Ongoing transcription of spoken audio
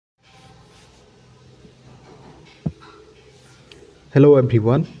Hello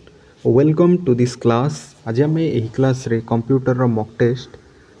everyone, welcome to this class. आज आम यही क्लास रे कंप्यूटर रो mock test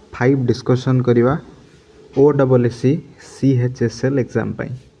 5 discussion करिवा OSSC CHSL exam पाई।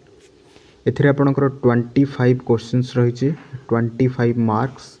 एथिरे आपनकर 25 क्वेश्चंस रहिछि, 25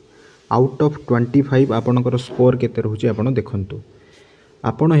 मार्क्स। आउट ऑफ 25 आपनकर स्कोर केते रहउछि आपण देखंतु।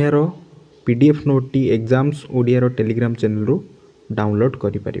 आपण हेरो PDF note T exams Odia रो टेलीग्राम चैनल रो डाउनलोड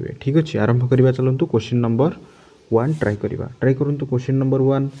करि परिबे। ठीक अछि, आरंभ करिवा चलंतु। क्वेश्चन नंबर 1 ट्राई करंतु। Question number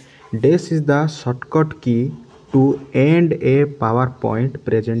 1, dash is the shortcut की to and A power point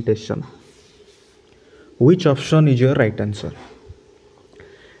presentation. Which option is your right answer?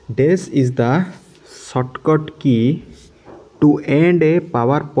 Dash is the shortcut की to and A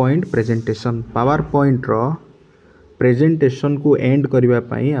power point presentation. Power point row presentation को and करिवा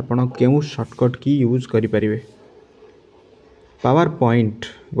पई आपण केउ shortcut की use करि परिबे? Power point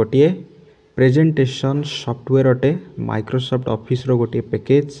गोटिए presentation software अटे, Microsoft office रो गोटे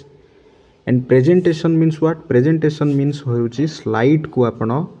package. And presentation means what? Presentation means होउची स्लाइड को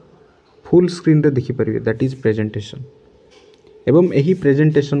आपण फुल स्क्रीन रे देखि परिबे, दैट इज प्रेजेंटेशन। एवं एही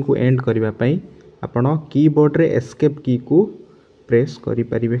प्रेजेंटेशन को एंड करिवा पई आपण कीबोर्ड रे एस्केप की को प्रेस करि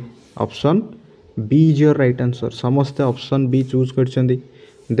परिबे। Option B is your right answer. समस्त option B choose करछंदी,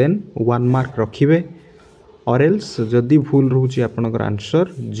 then 1 mark रखिबे। और एल्स जदि भूल रहउची आपनकर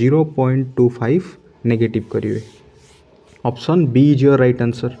आंसर 0.25 नेगेटिव करिवे। Option B is your right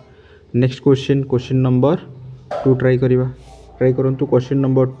answer. Next question, question number 2 try करंतु। Question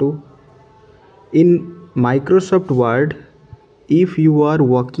number 2, in Microsoft word if you are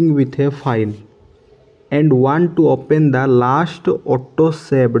working with A file and want to open the last auto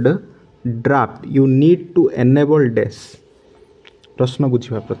saved draft you need to enable dash. प्रश्न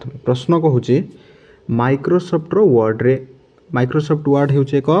बुझिबा प्रथम। प्रश्न कहूची Microsoft रो word रे, Microsoft word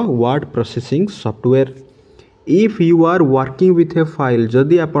हेउचे एक word processing software. If you are working with A file,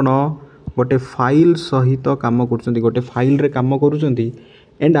 जदि आपण गोटे file सहित काम करूचंती, गोटे फाइल रे काम करूचंती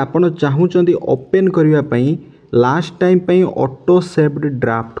एंड आपण चाहूचंती ओपन करिवा पई लास्ट टाइम पई ऑटो सेव्ड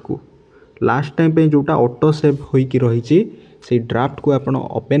ड्राफ्ट को, लास्ट टाइम पई जोटा ऑटो सेव होई कि रहिची से ड्राफ्ट को आपण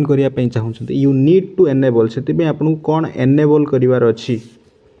ओपन करिया पई चाहूचंती, यू नीड टू एनेबल। सेति पे आपण कोन एनेबल करिवार अछि?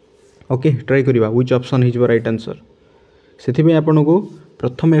 Okay, try करिवा। Which option is your right answer? सेति पे आपण को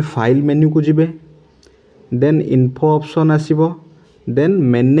प्रथमे फाइल मेन्यू को जिबे, then info option आसीबो, then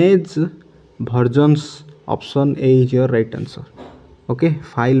manage versions. Option A is your right answer. Okay,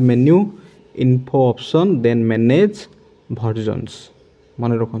 file menu, info option, then manage versions.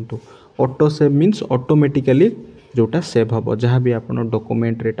 मन रखंतु, auto save means automatically जोटा save हबो, जहाँ भी आपण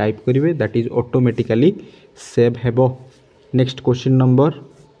डॉक्यूमेंट रे टाइप करिवे दैट इज ऑटोमेटिकली सेव हेबो। Next question number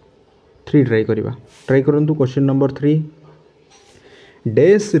 3 try करंतु। Question number 3,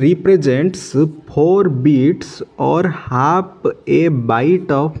 dash represents 4 bits और half A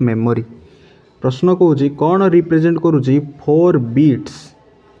bite of memory. प्रश्न कहूँ कौन रिप्रेजेंट करूँ 4 बिट्स,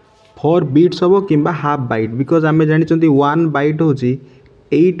 4 बिट्स हम कि हाफ बाइट, बिकज आम जानी 1 बाइट हूँ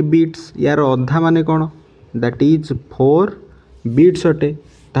 8 बिट्स, यार अधा माने कौन? दैट इज 4 बिट्स अटे।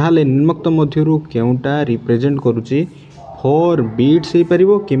 ताहले निम्नोक्त मध्यरु केउटा रिप्रेजेंट करूँ 4 बिट्स हो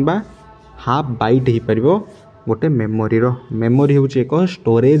पारिबो किंबा हाफ बाइट हो पारिबो गोटे मेमोरी रो। मेमोरी हूँ एक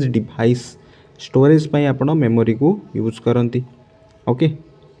स्टोरेज डिवाइस, स्टोरेज पाई आपण मेमोरी को यूज करंती। ओके,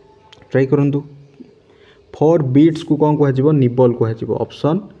 ट्राई करंतु। 4 बिट्स को कौन कह निबल कह।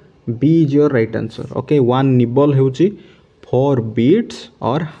 Option B is your right answer. Okay, 1 nibble हूँ 4 बिट्स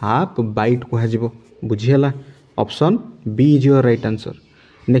और हाफ बाइट कह। बुझीगला? Option B is your right answer.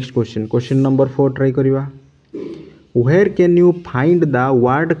 Next question, question number 4 try करिवा। Where can you find the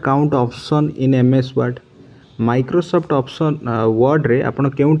word count option in MS Word? Microsoft option word रे आपण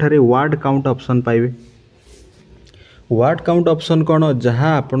केउठारे word count option पाइबे? Word count option कौन?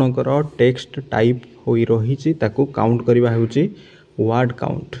 जहाँ आपणकर text type होई रही ताकू count करवा होची word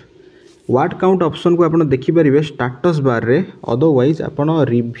count. Word count option को आपण देखि परिबे स्टेटस बार रे, अदरवाइज आपण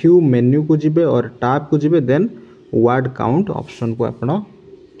रिव्यू मेन्यू को जिबे और टैब को जिबे, देन वर्ड काउंट ऑप्शन को आपण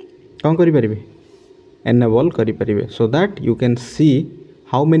कौन करि परिबे? एनेबल करि परिबे, so that you can see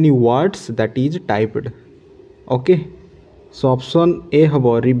how many words that is typed. Okay, so option A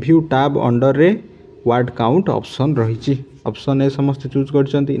हबो रिव्यू टैब अंडर रे वर्ड काउंट ऑप्शन रही। ऑप्शन ए समस्त choose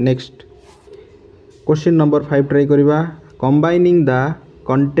करछंती। Next question number 5 try करिवा। Combining the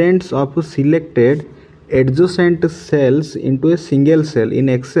contents of selected adjacent sales into a single cell in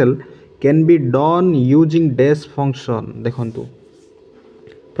Excel can be done using dash function. देखंतु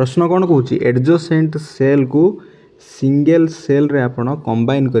प्रश्न कौन कहूँ adjacent cell को single cell रे आपण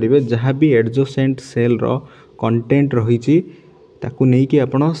combine करेंगे, जहाँ भी एडजेसेंट सेल रो कंटेंट रही ताकू नहीं कि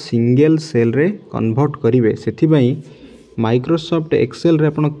आपण सिंगल सेल रे कन्वर्ट करेंगे। से माइक्रोसॉफ्ट एक्सेल रे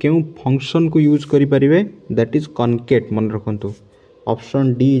आपण केउ फंक्शन को यूज करि परिबे दैट इज कॉन्केट मन रखंतु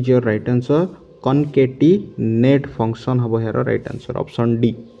option D is your right answer concatenate function हबो हेर right answer option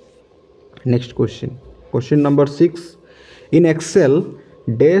D next question number 6 in excel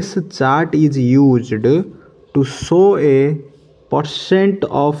dash chart is used to show a percent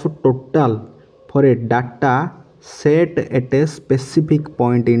of total for a data set at a specific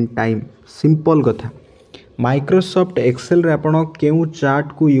point in time simple कथा Microsoft Excel रे आपण केउ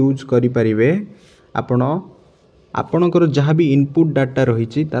chart को use करि परिबे आपण आपणकर जहाँ भी इनपुट डाटा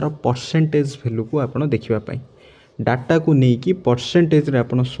रही तार परसेंटेज वैल्यू को आप देखापी डाटा को लेकिन परसेंटेज रे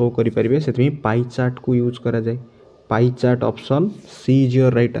आप शो करेंगे से पाई चार्ट को यूज करा जाए pie chart option C is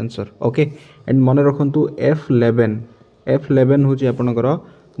your right answer okay and मन रखु F11 हूँ आपणकर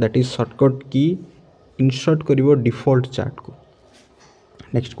दैट इज शॉर्टकट की इंसर्ट करिवो डिफॉल्ट चार्ट को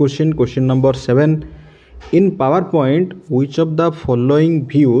next question number 7 in power point which of the following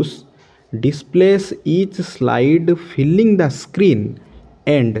views displays each slide filling the screen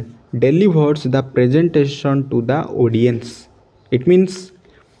and delivers the presentation to the audience it means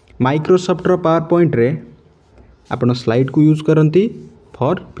Microsoft row PowerPoint रे आपण slide को use करंती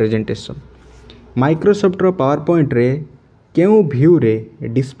for presentation Microsoft row PowerPoint रे केउ view रे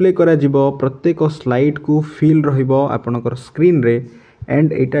display करा जिवो प्रत्येक slide को फिल रहिबो आपनकर स्क्रीन रे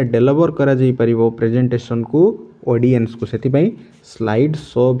एंड एटा डिलीवर करा जाई परिबो प्रेजेंटेशन को ऑडियंस को सेति पई स्लाइड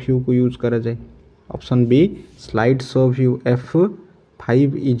शो व्यू को यूज करा जाए option B slide show view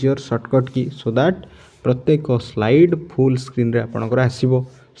F5 is your shortcut की सो दैट प्रत्येक स्लाइड फुल स्क्रीन रे आपनकर आसीबो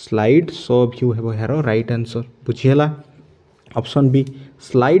स्लाइड शो व्यू हेबो हेरो right answer बुझियला option B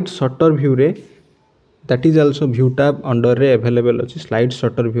slide shorter view रे that is also view tab under रे अवेलेबल अछि slide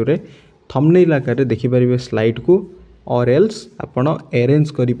shorter view रे थंबनेल आकार रे देखि परिबे स्लाइड को और एल्स आपण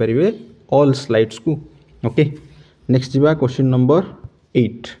अरेंज करि परिबे ऑल स्लाइड्स को ओके नेक्स्ट जीवा question number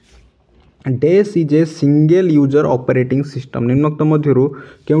 8 dash is a single user operating system निम्नोक्त मध्यरु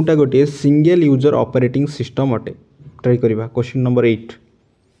केउटा गोटे सिंगल यूजर ऑपरेटिंग सिस्टम अटे try करिवा question number 8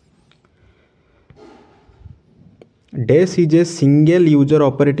 dash is a single user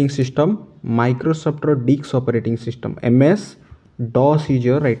operating system Microsoft row Dix operating system MS DOS is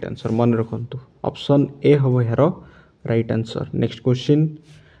your right answer मन रखंतु option A हबो हेरो right answer next question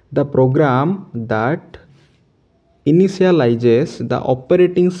the programme that initializes the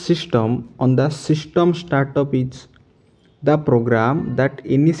operating system on the system startup is the program that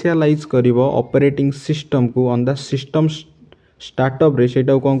initialize करिवो operating system को on the system startup रे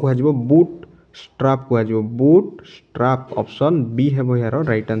सेटा कोन को हाजिबो boot strap को हाजिबो boot strap option B हेबो यार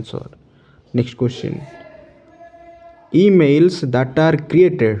right answer next question emails that are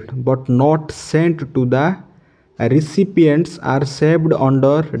created but not sent to the recipients are saved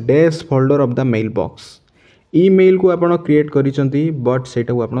under dash folder of the mailbox email को आपण create करिसंती but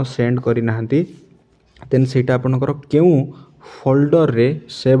सेटा को आपण send करि नाहंती then सेटा आपनकर केउ फोल्डर रे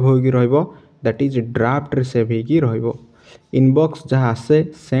सेव होगी रहइबो दैट इज ड्राफ्ट रे सेव होगी रहइबो इनबॉक्स जहा आसे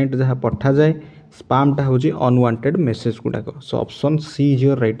सेंड जहा पठा जाए स्पैम टा होजी unwanted message गुडाको so option C is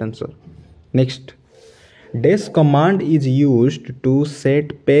your right answer next dash command is used to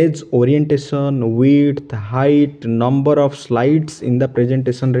set page orientation width height number of slides in the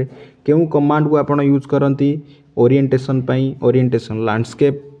presentation रे केउ कमांड को आपण यूज करंती ओरिएंटेशन पई orientation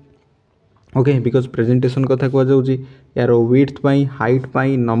landscape okay because presentation कथा को जाउची यार width पई हाइट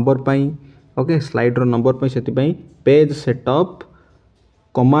पई नंबर पई ओके स्लाइड रो नंबर पई सेति पई पेज सेटअप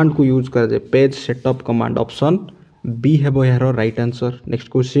कमांड को यूज कर जाय page setup command option B हेबो यार right answer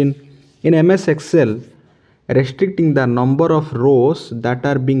next question in MS Excel restricting the number of rows that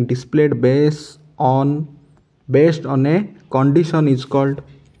are being displayed based on a condition is called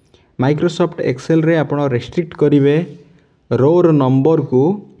Microsoft Excel रे आपण restrict करिवे रो रो number को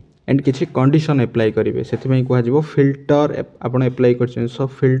and किछि condition apply करिवे सेति पई को हाजिबो फिल्टर आपण अप्लाई करछन सो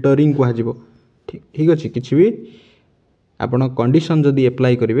फिल्टरिंग को हाजिबो ठीक अछि किछि भी आपण कंडीशन जदी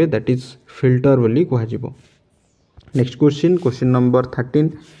अप्लाई करिवे दैट इज फिल्टर बोली को हाजिबो next question number 13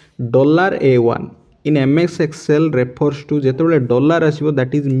 $A1 in MS Excel refers to जेतबेले dollar आसीबो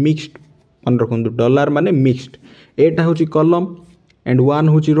that is mixed मन रखंतु डॉलर माने मिक्स्ड एटा होची कॉलम एंड 1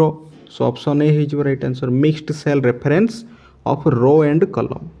 होची रो सो ऑप्शन ए हिजो right answer mixed cell reference of row and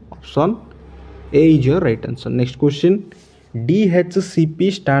column option A is your right answer next question DHCP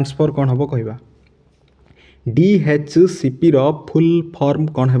stands for कोन हबो कहबा DHCP रो full form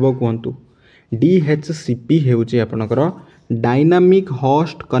कोन हबो कोंतु DHCP हेउची आपनकर dynamic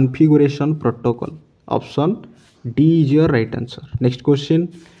host configuration protocol option D is your right answer next question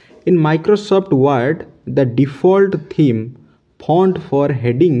in Microsoft word the default theme font for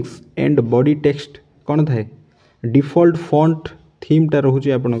headings and body text कौन थाए default font theme टा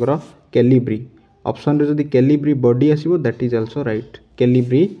रहउची आपनकर Calibri option रे जदी Calibri body आसीबो that is also right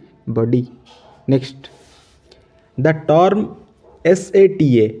Calibri body next the term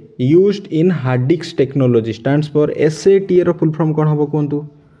SATA used in hard disk technology stands for SATA row full form कोन हबो कोंतु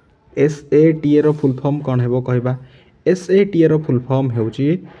SATA रो full form कोन हेबो कहबा SATA row full form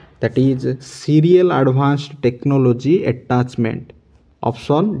हेउची that is serial advanced technology attachment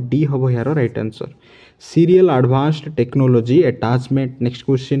option D हबो यार right answer serial advanced technology attachment next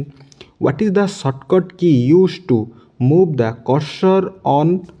question what is the shortcut की used to move the cursor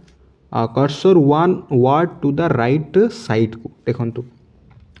on cursor one word to the right side को देखंतु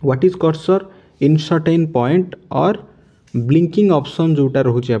what is cursor इनसर्टेन point और blinking option जोटा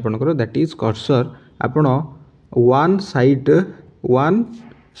रहउची आपनकर that is cursor आपण one side one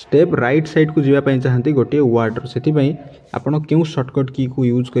step right side को जीवा पई चाहंती गोटे वर्ड सेति पई आपण केउ शॉर्टकट की को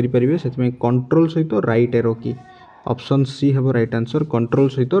यूज करि परिबे सेति पई कंट्रोल सहित राइट एरो की ऑप्शन सी हेबो राइट आंसर कंट्रोल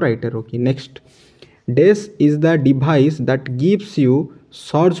सहित राइट एरो की next dash is the device that gives you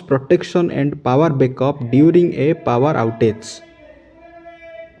surge protection and power backup during a power outage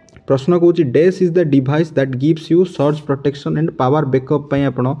प्रश्न कहूँ dash is the device that gives you surge protection and power backup पई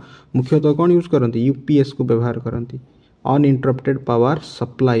आपण मुख्यतः कौन use करती UPS को व्यवहार करती uninterrupted power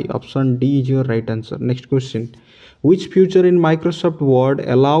supply option D is your right answer next question which feature in Microsoft word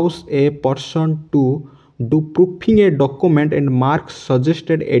allow us a person to do proofing a document and mark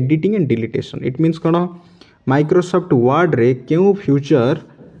suggested editing and deletion it means कौन Microsoft word रे क्यों future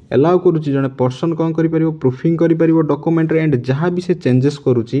allow करुच्ची जने person कौन करि परिबो proofing करि परिबो document रे and जहाँ भी से चेंजेस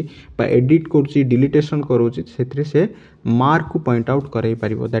करुच्ची बा एडिट करुच्ची डिलीटेशन करुच्ची सेथरे से मार्क को पॉइंट आउट करै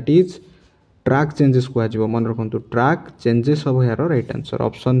परिबो दैट इज ट्रैक चेंजेस को आजिबो मन रखंतु ट्रैक चेंजेस अब यार right answer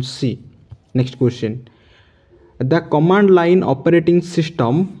option C next question the command line operating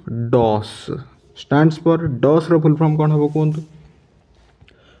system DOS stands for DOS row full form कोन हबो कोंतु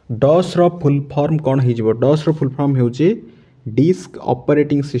डॉस रो full form कौन हो डॉस रो full form होची disk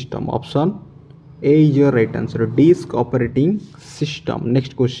operating system option A is your right answer disk operating system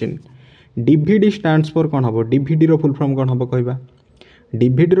next question DVD stands for कौन हम DVD रो full form कौन हम कहबा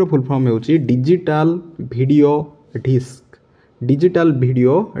DVD रो full form होची digital video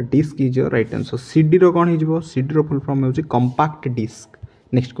disc is your right answer CD रो कौन हो CD रो full form होची compact disc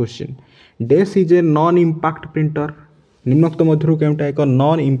next question dash is a non impact printer निम्नोक्त मध्य केउटा एक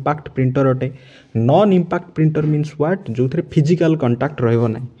नॉन इंपैक्ट प्रिंटर अटे non impact printer means what जो physical contact रहबो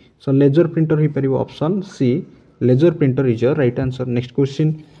नै सो laser printer हो पारिबो option C laser printer is your right answer next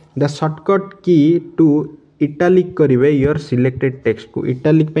question the shortcut की to italic करिवे your selected text को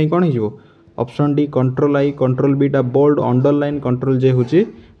italic पई कोन हिजो option D control I control B टा बोल्ड अंडरलाइन कंट्रोल जे होची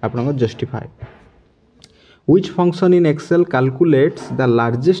आपन justify which function in excel calculates the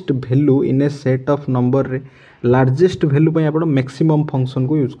largest value in a set of number रे largest value पई आपण maximum function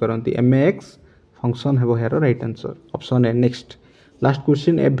को यूज करंती max function हेबो हेरो right answer option A next last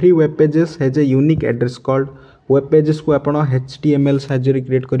question every web pages has a unique address called web pages को आपण html साहाय्य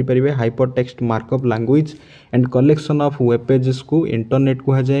create करि परिबे hyper text markup language and collection of web pages को internet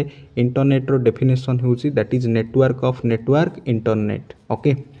को जाए इंटरनेट रो डेफिनेशन होची that is network of network internet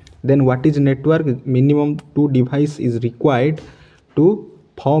okay then what is network minimum 2 device is required to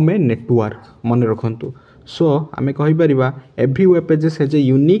form a network मन रखंतु सो आमे कहि परिबा every web pages has a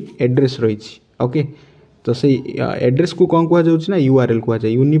unique address रहिछि okay तो से एड्रेस को कौन कह जाउछि ना URL कह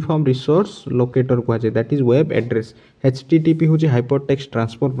जाय यूनिफॉर्म रिसोर्स लोकेटर कह जाय that is web address http होछि hyper text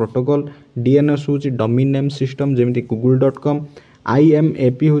transfer protocol DNS होछि domain name system जेमिति google.com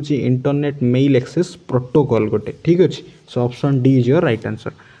IMAP होछि इंटरनेट मेल एक्सेस प्रोटोकॉल गोटे ठीक अछि so option D is your right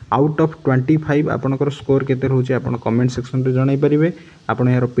answer out of 25 आपनकर score केते रहउछि आपन कमेंट सेक्शन रे जणाई परिबे आपन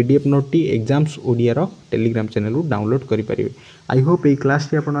यार PDF note T exams Odia रो टेलीग्राम चैनल रो डाउनलोड करि परिबे I hope A class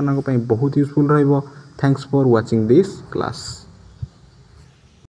T आपन नंग पई बहुत useful रहइबो thanks for watching this class.